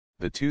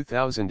The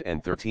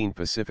 2013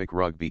 Pacific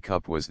Rugby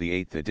Cup was the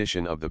 8th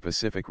edition of the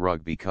Pacific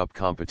Rugby Cup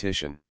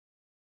competition.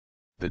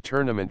 The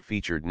tournament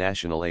featured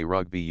National A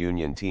Rugby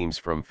Union teams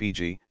from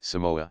Fiji,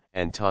 Samoa,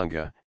 and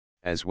Tonga,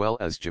 as well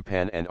as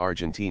Japan and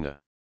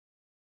Argentina.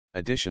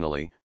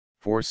 Additionally,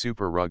 4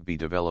 Super Rugby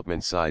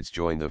development sides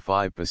joined the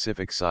 5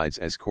 Pacific sides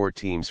as core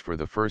teams for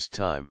the first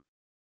time.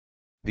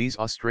 These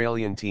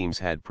Australian teams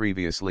had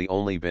previously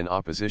only been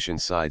opposition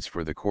sides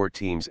for the core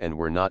teams and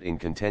were not in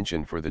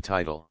contention for the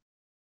title.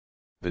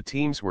 The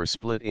teams were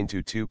split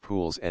into 2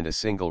 pools and a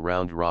single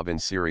round-robin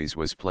series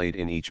was played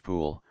in each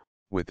pool,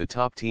 with the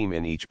top team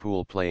in each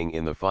pool playing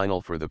in the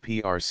final for the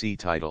PRC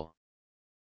title.